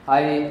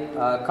I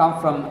come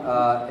from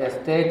a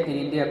state in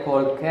India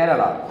called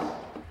Kerala.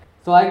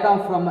 So I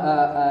come from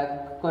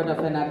quite of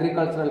an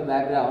agricultural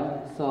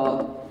background.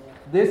 So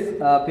this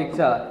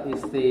picture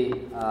is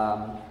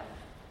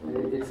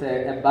it's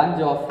a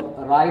bunch of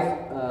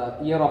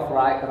ear of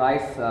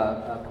rice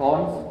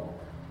corns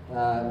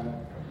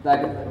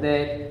that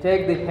they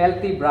take the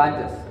healthy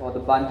branches or the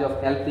bunch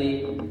of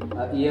healthy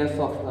ears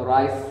of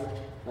rice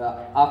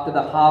after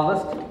the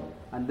harvest,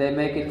 and they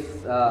make it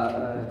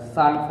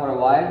sun for a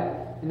while.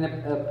 In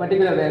a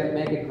particular way,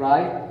 make it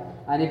dry,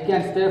 and it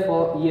can stay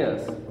for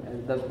years.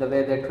 The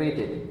way they treat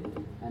it,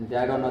 and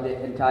I don't know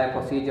the entire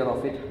procedure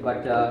of it,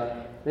 but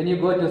when you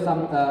go to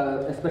some,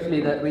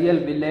 especially the real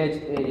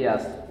village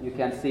areas, you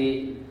can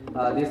see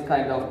these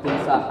kind of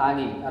things are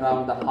hanging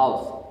around the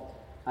house,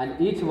 and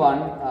each one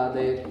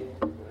they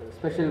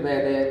special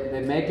way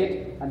they make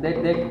it, and they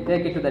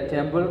take it to the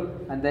temple,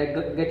 and they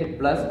get it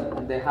blessed,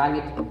 and they hang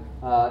it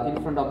in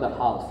front of the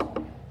house,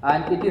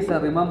 and it is a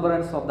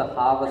remembrance of the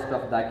harvest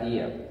of that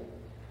year.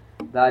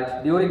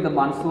 That during the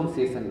monsoon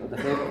season, the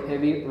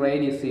heavy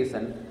rainy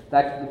season,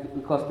 that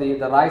because the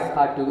rice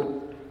had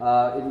to,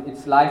 in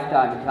its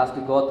lifetime, it has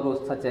to go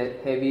through such a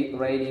heavy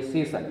rainy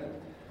season.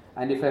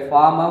 And if a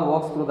farmer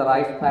walks through the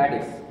rice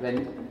paddies,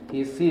 when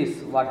he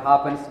sees what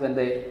happens when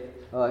they,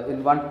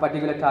 in one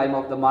particular time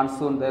of the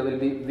monsoon, there will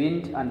be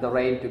wind and the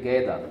rain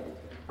together,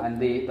 and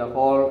the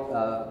whole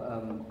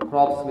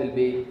crops will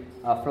be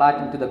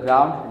flattened to the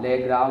ground,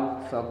 lay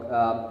ground. So,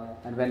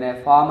 and when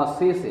a farmer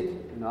sees it,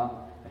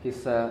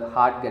 his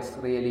heart gets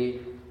really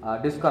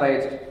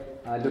discouraged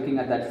looking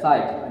at that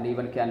sight, and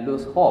even can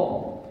lose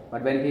hope.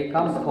 But when he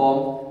comes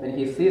home, when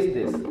he sees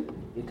this,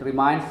 it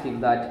reminds him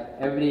that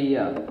every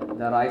year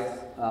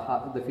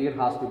the field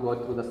has to go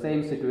through the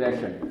same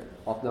situation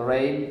of the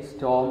rain,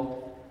 storm,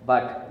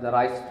 but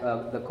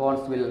the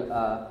corns will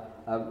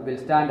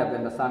stand up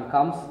when the sun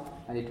comes,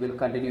 and it will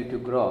continue to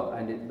grow,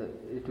 and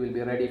it will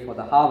be ready for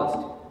the harvest.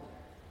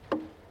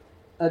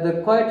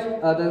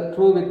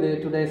 True with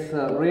today's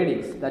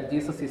readings, that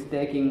Jesus is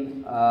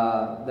taking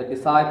the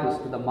disciples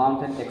to the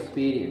mountain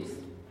experience,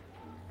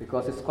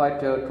 because it's quite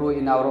true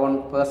in our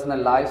own personal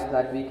lives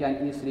that we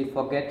can easily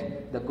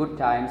forget the good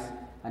times,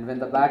 and when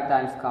the bad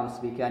times comes,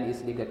 we can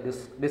easily get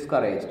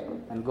discouraged,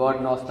 and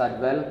God knows that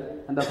well.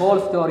 And the whole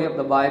story of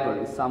the Bible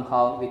is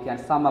somehow we can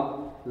sum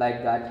up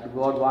like that.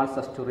 God wants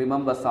us to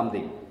remember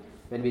something.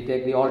 When we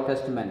take the Old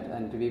Testament,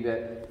 and we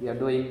are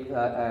doing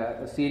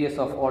a series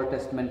of Old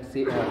Testament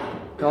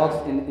talks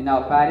in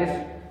our parish,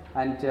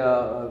 and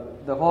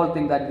the whole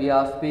thing that we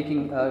are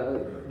speaking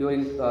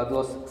during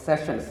those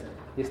sessions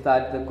is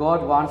that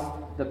God wants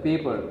the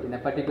people in a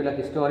particular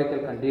historical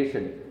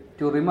condition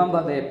to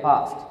remember their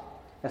past,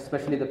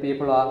 especially the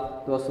people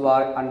those who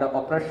are under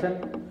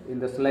oppression in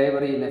the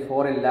slavery in a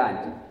foreign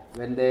land.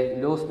 When they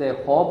lose their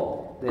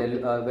hope,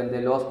 when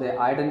they lose their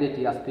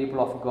identity as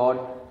people of God,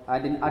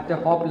 and in utter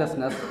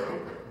hopelessness,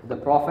 the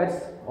prophets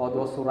or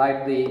those who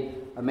write the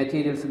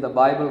materials in the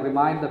Bible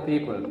remind the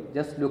people,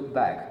 just look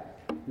back.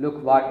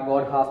 Look what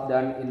God has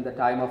done in the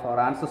time of our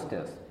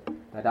ancestors.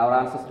 That our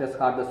ancestors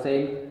had the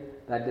same,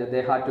 that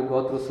they had to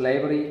go through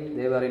slavery,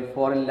 they were in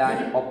foreign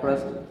land,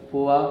 oppressed,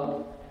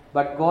 poor,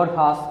 but God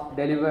has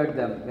delivered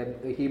them.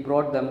 He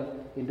brought them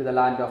into the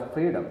land of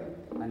freedom.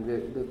 And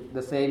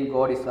the same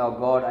God is our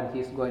God, and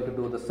He is going to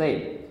do the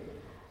same.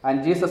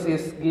 And Jesus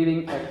is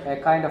giving a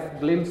kind of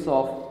glimpse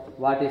of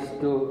what is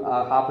to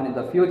happen in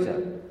the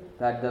future,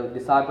 that the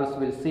disciples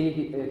will see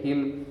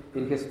Him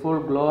in His full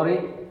glory,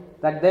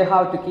 that they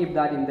have to keep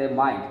that in their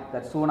mind,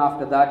 that soon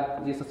after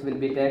that Jesus will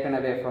be taken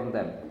away from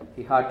them.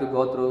 He had to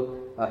go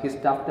through His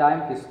tough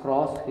time, His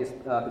cross, His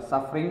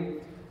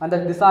suffering, and the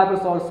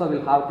disciples also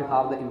will have to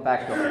have the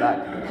impact of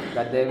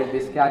that they will be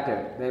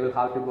scattered. They will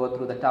have to go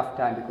through the tough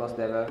time because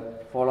they were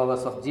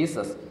followers of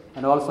Jesus.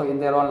 And also in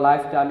their own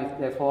lifetime, if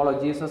they follow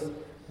Jesus,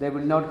 they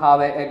will not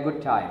have a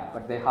good time,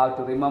 but they have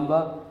to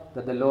remember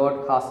that the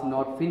Lord has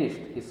not finished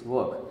His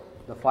work.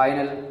 The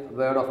final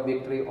word of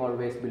victory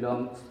always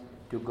belongs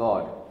to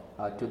God,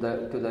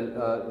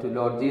 to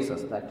Lord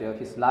Jesus. That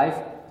His life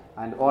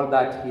and all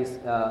that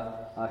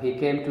He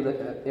came to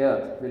the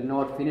earth will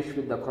not finish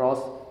with the cross,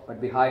 but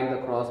behind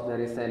the cross there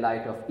is a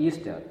light of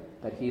Easter.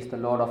 That He is the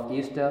Lord of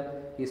Easter,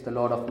 He is the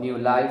Lord of new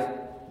life.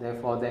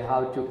 Therefore, they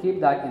have to keep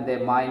that in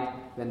their mind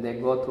when they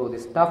go through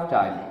this tough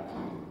time.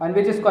 And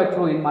which is quite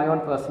true in my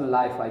own personal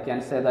life. I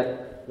can say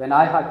that when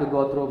I had to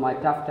go through my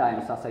tough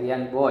times as a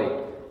young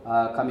boy,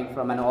 coming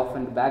from an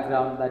orphaned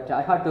background, that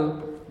I had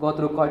to go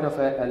through quite of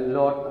a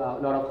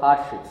lot of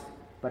hardships.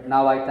 But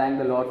now I thank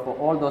the Lord for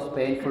all those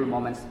painful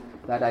moments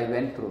that I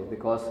went through,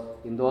 because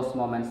in those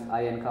moments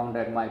I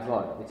encountered my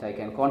God, which I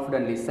can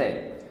confidently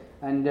say.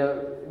 And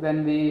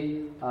when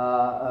we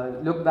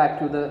look back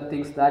to the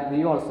things that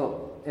we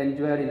also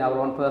endured in our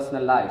own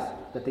personal lives,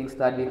 the things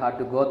that we had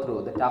to go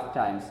through, the tough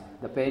times,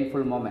 the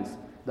painful moments,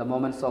 the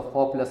moments of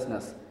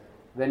hopelessness.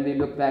 When we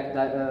look back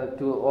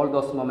to all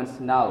those moments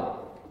now,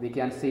 we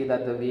can see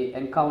that we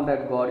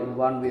encountered God in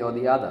one way or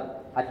the other.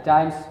 at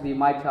times we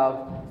might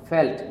have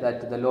felt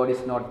that the Lord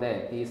is not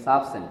there, He is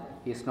absent,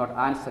 He is not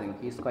answering,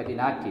 He is quite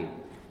inactive.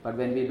 But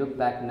when we look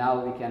back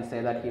now, we can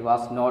say that He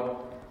was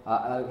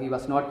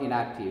not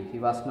inactive, He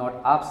was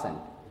not absent.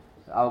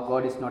 Our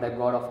God is not a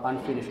God of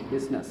unfinished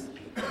business.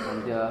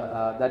 And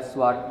that's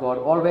what God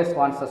always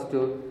wants us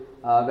to,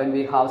 when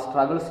we have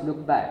struggles,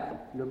 look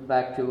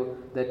back to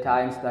the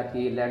times that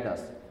He led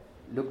us.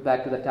 Look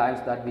back to the times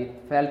that we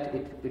felt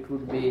it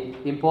would be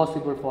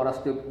impossible for us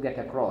to get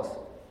across.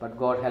 But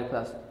God helped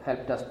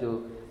us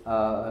to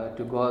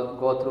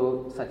go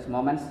through such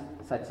moments,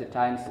 such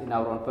times in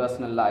our own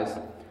personal lives.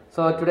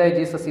 So today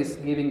Jesus is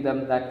giving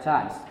them that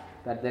chance,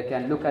 that they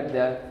can look at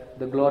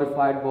the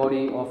glorified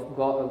body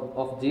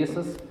of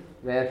Jesus,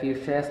 where He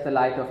shares the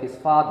light of His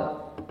Father,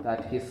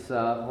 that His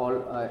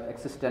whole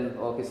existence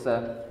or His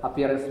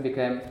appearance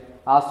became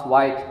as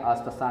white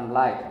as the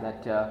sunlight,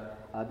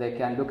 that they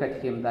can look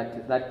at Him,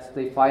 that's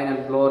the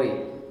final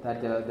glory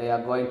that they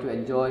are going to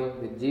enjoy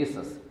with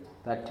Jesus,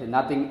 that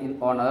nothing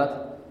on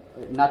earth,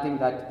 nothing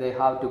that they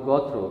have to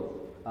go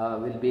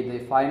through will be the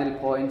final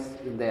points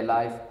in their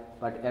life,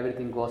 but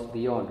everything goes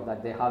beyond,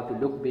 that they have to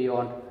look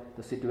beyond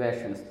the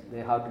situations, they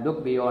have to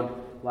look beyond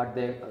what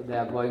they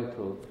are going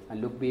through,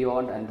 and look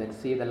beyond and then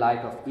see the light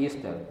of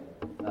Easter,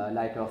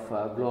 light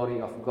of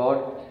glory of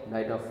God,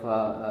 light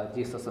of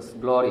Jesus'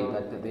 glory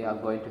that they are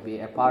going to be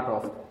a part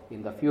of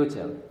in the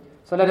future.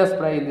 So let us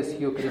pray in this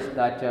Eucharist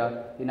that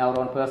in our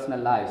own personal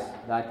lives,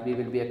 that we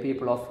will be a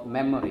people of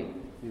memory,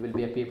 we will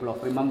be a people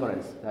of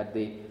remembrance, that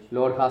the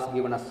Lord has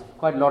given us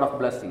quite a lot of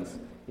blessings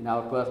in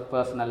our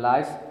personal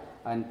lives,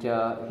 and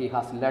He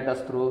has led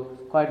us through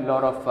quite a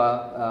lot of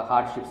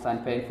hardships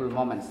and painful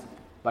moments.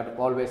 But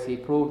always He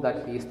proved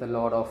that He is the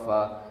Lord of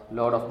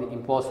the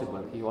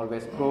impossible. He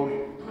always proved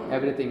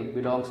everything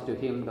belongs to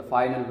Him. The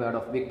final word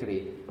of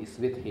victory is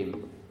with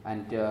Him,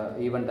 and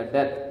even the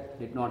death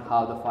did not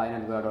have the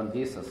final word on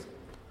Jesus.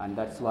 And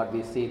that's what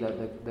we see,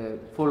 that the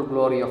full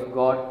glory of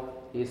God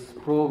is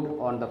proved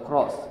on the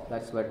cross.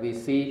 That's what we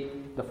see,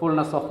 the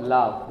fullness of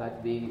love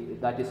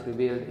that is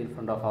revealed in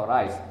front of our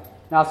eyes.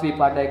 Now, as we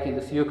partake in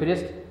this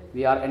Eucharist,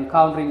 we are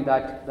encountering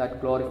that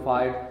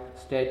glorified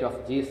state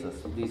of Jesus.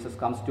 Jesus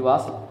comes to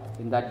us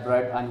in that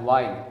bread and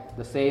wine,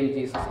 the same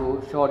Jesus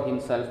who showed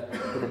Himself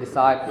to the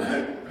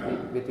disciples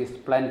with His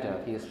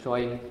splendor. He is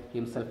showing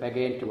Himself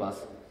again to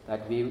us,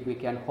 that we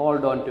can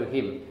hold on to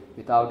Him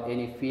without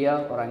any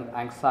fear or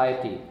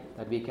anxiety,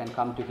 that we can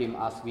come to Him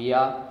as we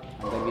are,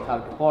 and then we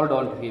have to hold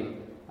on to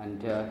Him,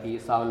 and He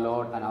is our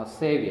Lord and our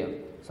Savior.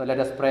 So let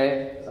us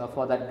pray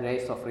for that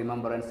grace of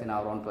remembrance in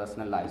our own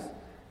personal lives,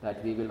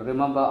 that we will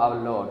remember our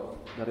Lord,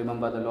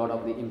 remember the Lord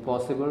of the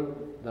impossible,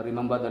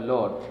 remember the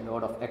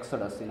Lord of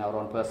Exodus in our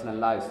own personal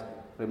lives,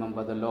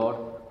 remember the Lord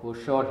who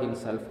showed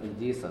Himself in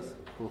Jesus,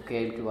 who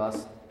came to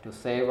us to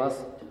save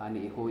us,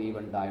 and who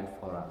even died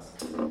for us.